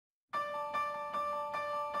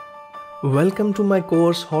Welcome to my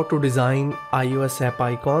course How to Design iOS App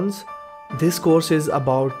Icons. This course is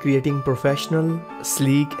about creating professional,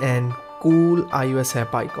 sleek and cool iOS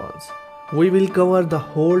app icons. We will cover the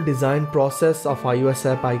whole design process of iOS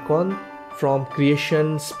app icon from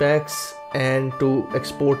creation, specs and to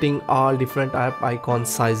exporting all different app icon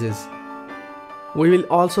sizes. We will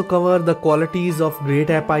also cover the qualities of great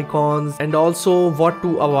app icons and also what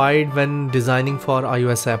to avoid when designing for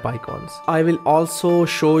iOS app icons. I will also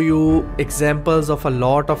show you examples of a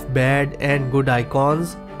lot of bad and good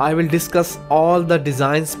icons. I will discuss all the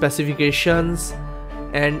design specifications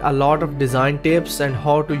and a lot of design tips and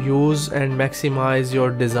how to use and maximize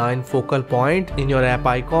your design focal point in your app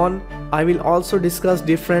icon. I will also discuss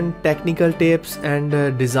different technical tips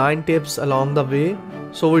and design tips along the way,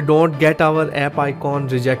 so we don't get our app icon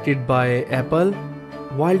rejected by Apple.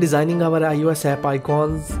 While designing our iOS app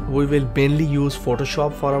icons, we will mainly use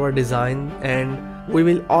Photoshop for our design, and we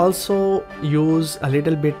will also use a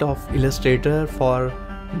little bit of Illustrator for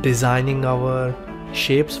designing our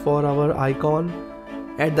shapes for our icon.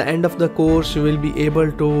 At the end of the course, you will be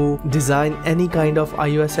able to design any kind of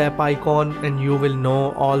iOS app icon and you will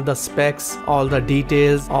know all the specs, all the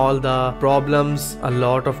details, all the problems a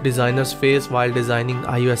lot of designers face while designing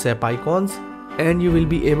iOS app icons. And you will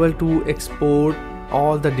be able to export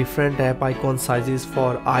all the different app icon sizes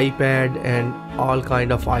for iPad and all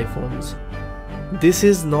kind of iPhones. This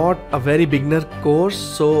is not a very beginner course,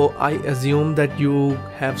 so I assume that you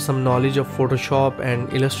have some knowledge of Photoshop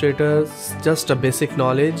and Illustrator, just a basic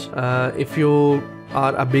knowledge. If you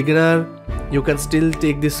are a beginner, you can still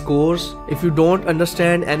take this course. If you don't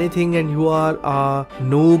understand anything and you are a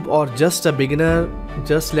noob or just a beginner,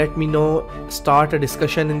 just let me know, start a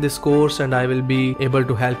discussion in this course and I will be able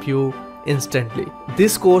to help you instantly.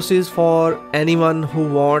 This course is for anyone who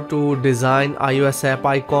want to design iOS app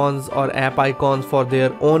icons or app icons for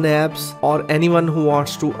their own apps, or anyone who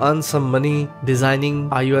wants to earn some money designing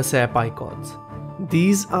iOS app icons.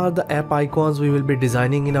 These are the app icons we will be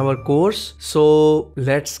designing in our course. So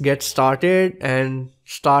let's get started and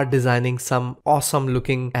start designing some awesome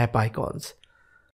looking app icons.